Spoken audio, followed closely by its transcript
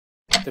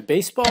The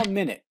Baseball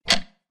Minute. Here's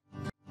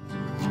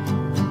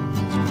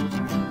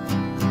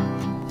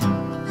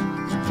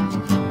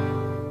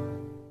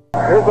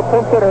the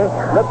pinch hitter,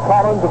 Nick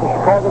Collins of the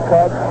Chicago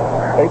Cubs.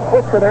 A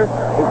switch hitter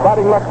is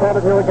batting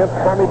left-handed here against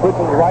Tommy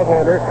Burgess,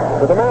 right-hander.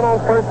 With a man on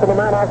first and a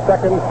man on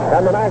second,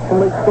 and the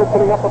National League still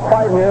putting up a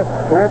fight here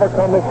to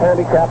overcome this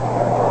handicap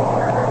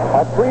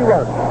of 3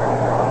 runs.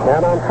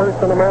 Man on first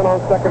and a man on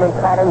second, and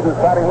Collins is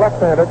batting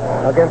left-handed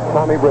against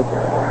Tommy Burgess.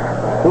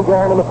 2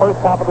 gone in the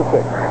first half of the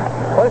 6th.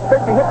 First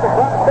pitch, he hits the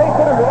base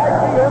hit into right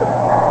field.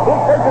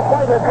 Here's Burgess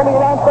Whitehead coming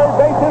around third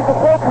base. Here's the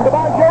throw from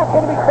DiMaggio. It's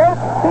going to be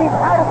close. He's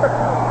out of the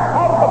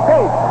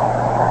plate.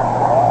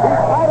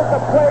 He's out of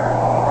the plate.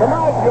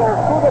 DiMaggio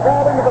threw the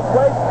ball into the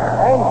plate,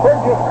 and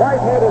Burgess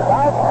Whitehead is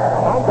out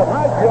on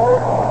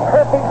DiMaggio's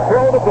perfect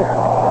throw to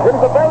distance. It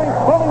is a very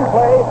thrilling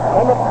play,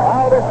 and the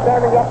crowd is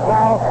standing up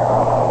now.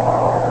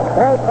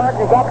 Ballpark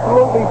is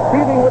absolutely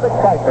seething with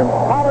excitement.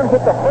 Collins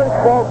hit the first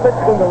ball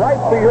pitched into right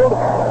field,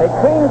 a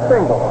clean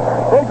single.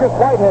 Burgess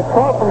Whitehead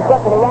caught from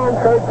second around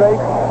third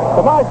base.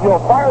 DiMaggio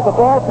fired the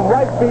ball from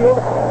right field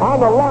on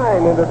the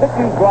line into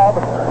Dickey's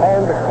glove,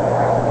 and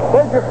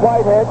Burgess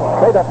Whitehead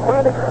made a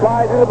frantic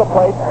slide into the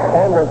plate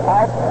and was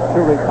out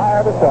to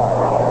retire the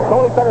side.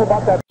 Tony, tell me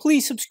about that.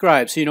 Please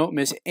subscribe so you don't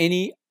miss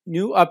any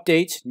new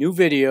updates, new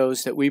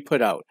videos that we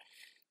put out.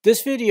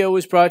 This video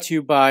was brought to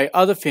you by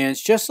other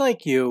fans just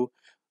like you.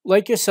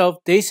 Like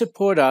yourself, they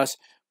support us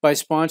by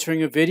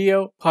sponsoring a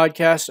video,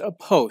 podcast, or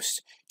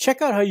post.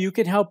 Check out how you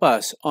can help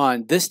us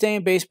on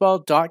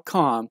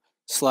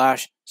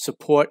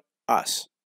thisdayinbaseball.com/support us.